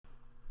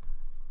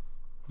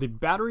the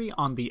battery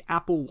on the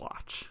Apple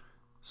Watch.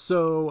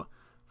 So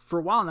for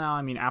a while now,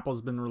 I mean,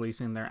 Apple's been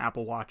releasing their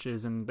Apple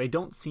Watches, and they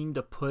don't seem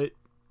to put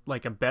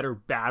like a better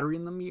battery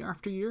in them year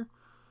after year.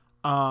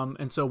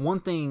 And so one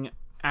thing,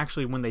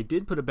 actually, when they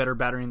did put a better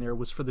battery in there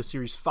was for the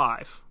Series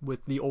 5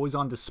 with the always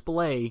on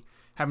display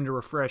having to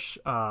refresh.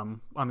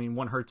 1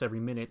 hertz every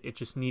minute. It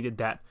just needed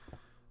that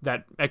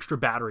extra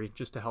battery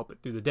just to help it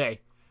through the day.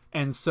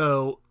 And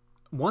so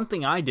one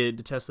thing I did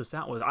to test this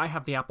out was I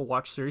have the Apple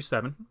Watch Series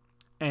 7,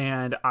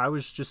 and I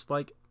was just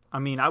like,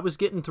 I was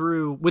getting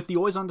through with the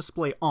always on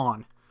display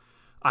on.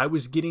 I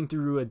was getting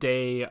through a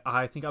day.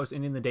 I think I was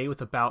ending the day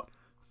with about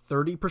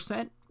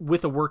 30%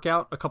 with a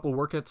workout, a couple of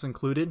workouts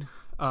included,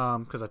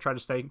 because I try to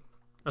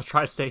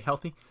stay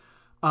healthy.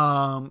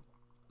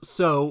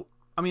 So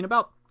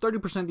about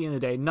 30% at the end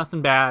of the day,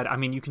 nothing bad.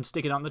 You can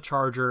stick it on the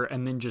charger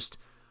and then just,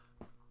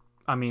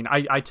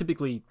 I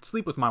typically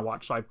sleep with my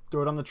watch, so I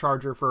throw it on the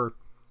charger for,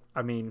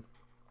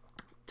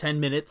 10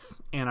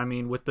 minutes.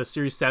 And with the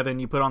Series 7,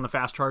 you put on the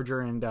fast charger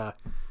and,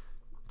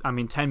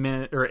 10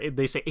 minutes, or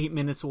they say 8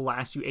 minutes will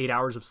last you 8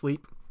 hours of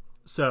sleep.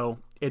 So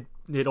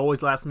it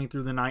always lasts me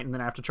through the night, and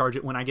then I have to charge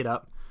it when I get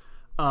up.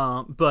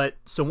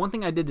 So one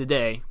thing I did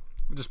today,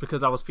 just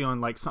because I was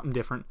feeling like something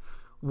different,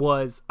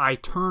 was I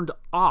turned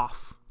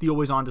off the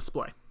always on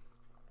display.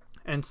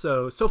 And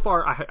so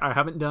far I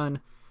haven't done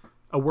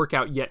a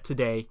workout yet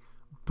today,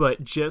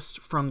 but just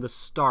from the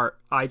start,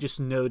 I just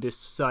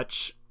noticed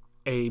such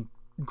a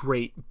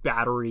great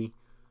battery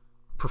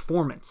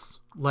performance,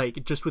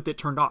 like just with it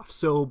turned off.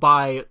 So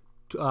by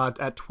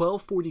at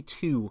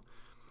 12:42,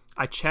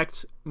 I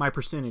checked my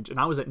percentage, and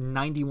I was at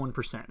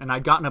 91%, and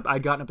I'd gotten up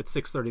at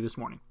 6:30 this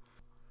morning.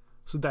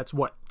 So that's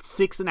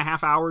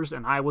 6.5 hours,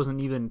 and I wasn't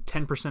even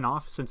 10%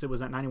 off since it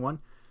was at 91.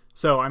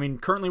 So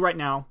currently right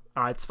now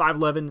it's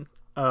 5:11,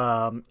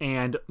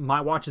 and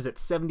my watch is at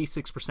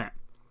 76%.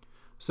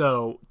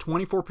 So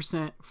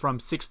 24% from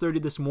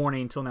 6:30 this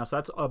morning till now. So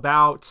that's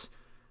about,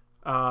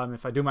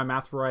 if I do my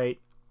math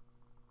right,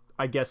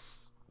 I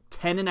guess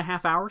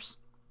 10.5 hours,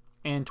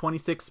 and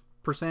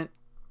 26%.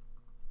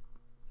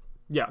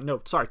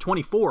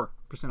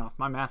 24% off.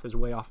 My math is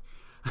way off.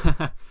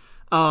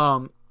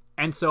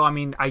 And so,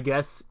 I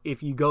guess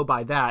if you go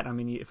by that,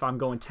 if I'm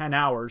going 10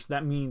 hours,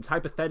 that means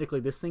hypothetically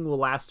this thing will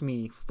last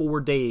me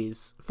 4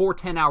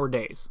 10-hour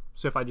days.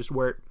 So if I just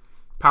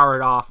power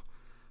it off.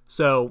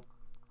 So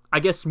I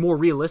guess more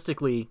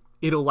realistically,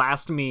 it'll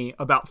last me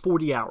about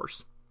 40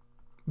 hours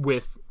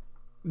with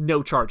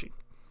no charging.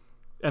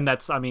 And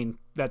that's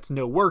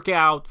no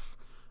workouts.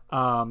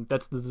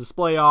 That's the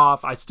display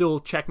off. I still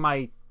check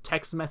my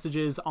text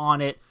messages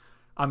on it.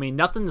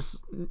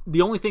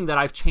 The only thing that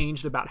I've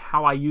changed about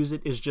how I use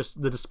it is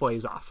just the display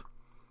is off.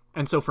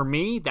 And so for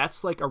me,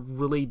 that's like a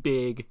really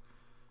big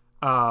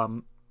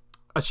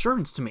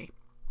assurance to me.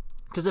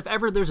 Because if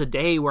ever there's a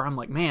day where I'm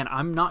like, man,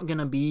 I'm not going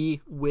to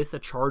be with a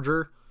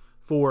charger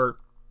for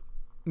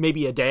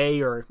maybe a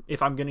day, or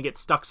if I'm going to get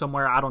stuck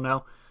somewhere, I don't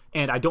know,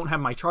 and I don't have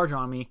my charger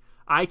on me,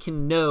 I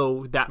can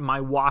know that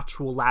my watch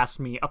will last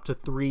me up to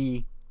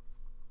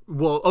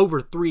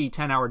over 3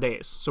 10-hour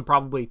days. So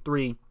probably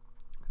 3,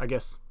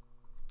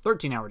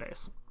 13-hour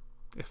days,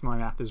 if my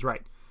math is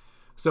right.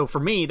 So for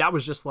me, that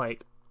was just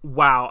like,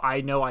 wow,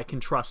 I know I can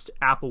trust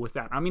Apple with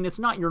that. It's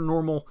not your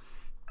normal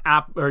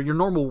app or your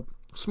normal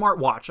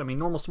smartwatch.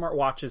 Normal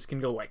smartwatches can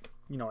go like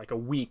a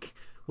week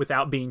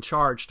without being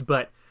charged,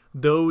 but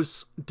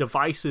those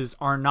devices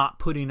are not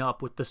putting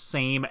up with the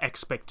same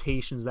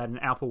expectations that an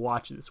Apple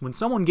Watch is. When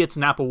someone gets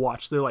an Apple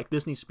Watch, they're like,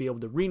 this needs to be able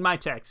to read my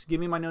text, give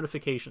me my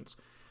notifications,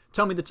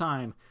 tell me the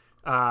time,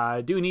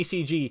 do an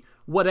ECG,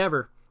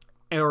 whatever,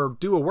 or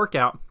do a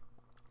workout.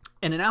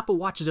 And an Apple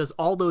Watch does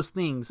all those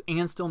things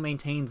and still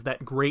maintains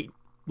that great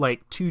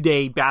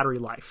 2-day battery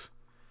life.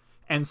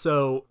 And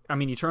so,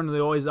 you turn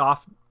the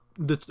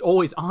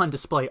always on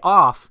display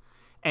off,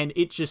 and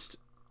it just,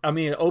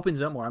 it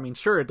opens up more.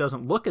 Sure, it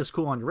doesn't look as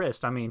cool on your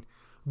wrist.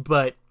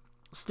 But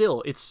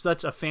still, it's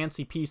such a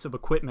fancy piece of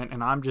equipment,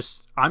 and I'm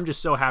just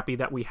so happy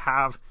that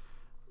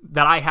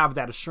I have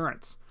that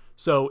assurance.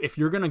 So if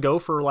you're gonna go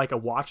for a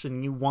watch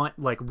and you want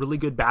really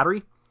good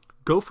battery,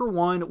 go for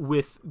one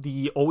with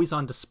the always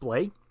on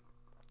display.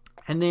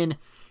 And then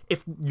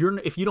if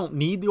you don't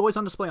need the always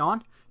on display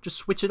on, just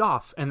switch it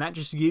off, and that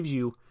just gives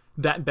you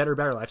that better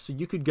battery life. So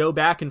you could go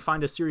back and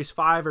find a Series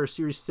 5 or a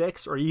Series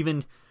 6, or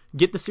even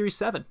get the Series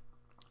 7.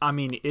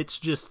 It's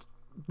just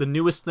the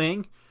newest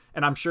thing,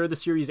 and I'm sure the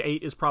Series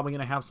 8 is probably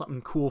going to have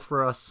something cool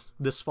for us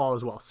this fall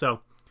as well.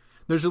 So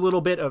there's a little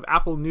bit of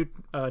Apple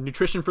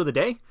nutrition for the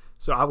day,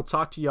 so I will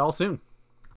talk to you all soon.